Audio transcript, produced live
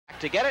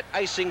to get it.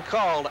 Icing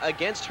called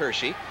against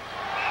Hershey.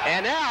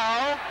 And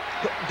now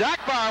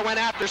Nachbaur went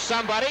after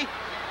somebody.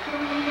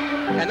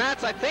 And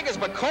that's, I think, is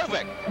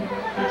Bakovic.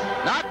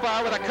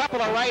 Nachbaur with a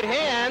couple of right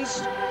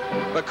hands.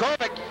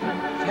 Bakovic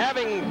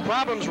having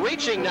problems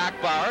reaching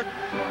Nachbaur.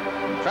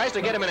 Tries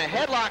to get him in a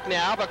headlock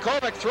now.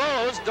 Bakovic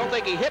throws. Don't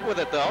think he hit with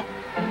it, though.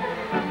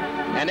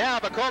 And now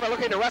Bakovic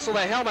looking to wrestle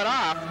the helmet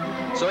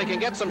off so he can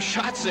get some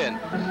shots in.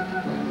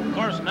 Of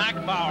course,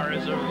 Nachbaur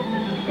is a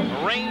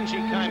rangy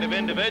kind of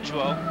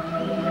individual.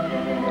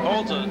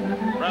 Holds a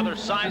rather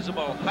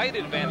sizable height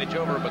advantage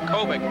over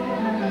Bakovic.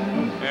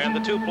 And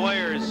the two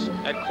players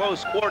at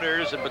close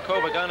quarters, and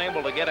Bakovic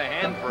unable to get a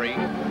hand free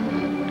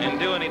and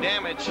do any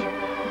damage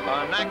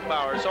on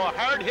Nachbaur. So a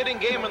hard-hitting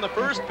game in the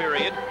first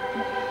period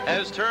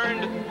has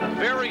turned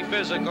very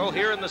physical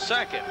here in the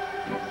second,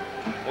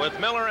 with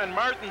Miller and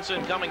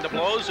Martinson coming to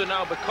blows, and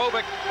now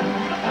Bakovic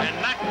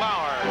and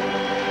Nachbaur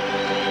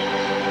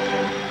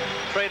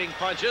trading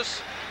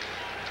punches,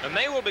 and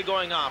they will be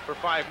going off for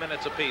 5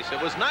 minutes apiece.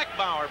 It was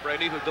Nachbaur,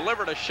 Brady, who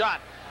delivered a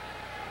shot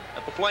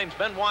at the Flames'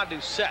 Benoit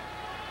Doucette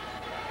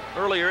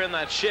earlier in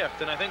that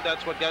shift, and I think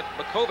that's what got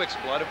Bakovic's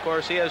blood. Of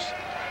course, he has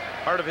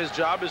part of his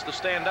job is to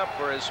stand up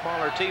for his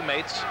smaller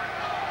teammates.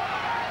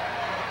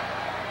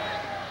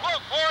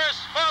 Look, Forrest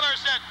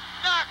Smothers,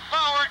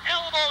 Nachbaur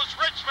elbows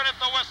Richmond at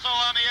the whistle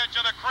on the edge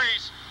of the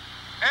crease.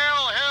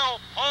 Al Hill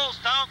pulls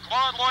down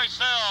Claude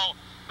Loisel.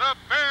 The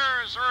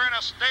Bears are in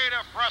a state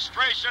of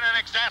frustration and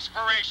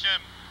exasperation.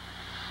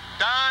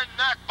 Don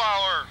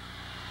Nachbaur,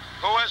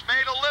 who has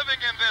made a living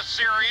in this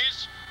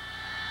series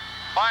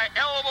by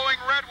elbowing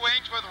Red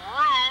Wings with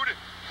rude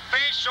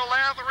facial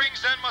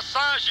latherings and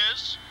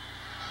massages,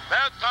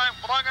 that time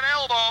flung an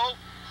elbow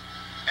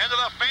into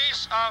the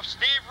face of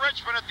Steve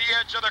Richmond at the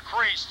edge of the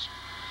crease.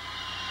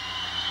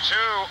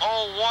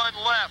 2:01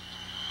 left,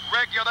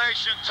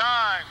 regulation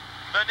time.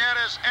 The net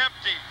is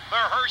empty. The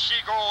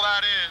Hershey goal,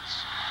 that is.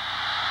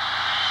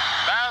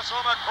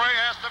 Basil McRae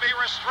has to be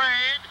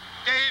restrained.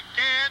 Dave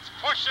Gans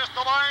pushes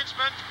the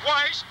linesman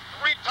twice,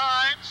 3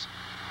 times,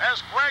 as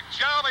Greg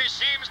Jolly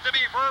seems to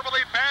be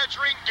verbally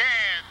badgering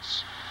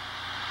Gans.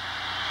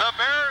 The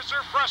Bears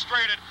are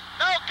frustrated.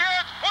 Now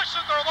Gans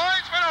pushes their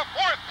linesman a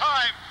 4th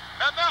time,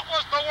 and that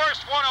was the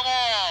worst one of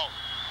all.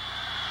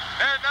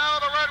 And now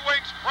the Red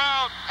Wings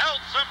crowd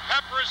pelts and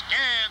peppers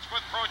Gans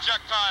with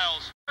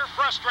projectiles. They're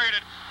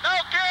frustrated. Now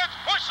Gans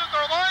pushes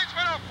their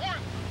linesman a 4th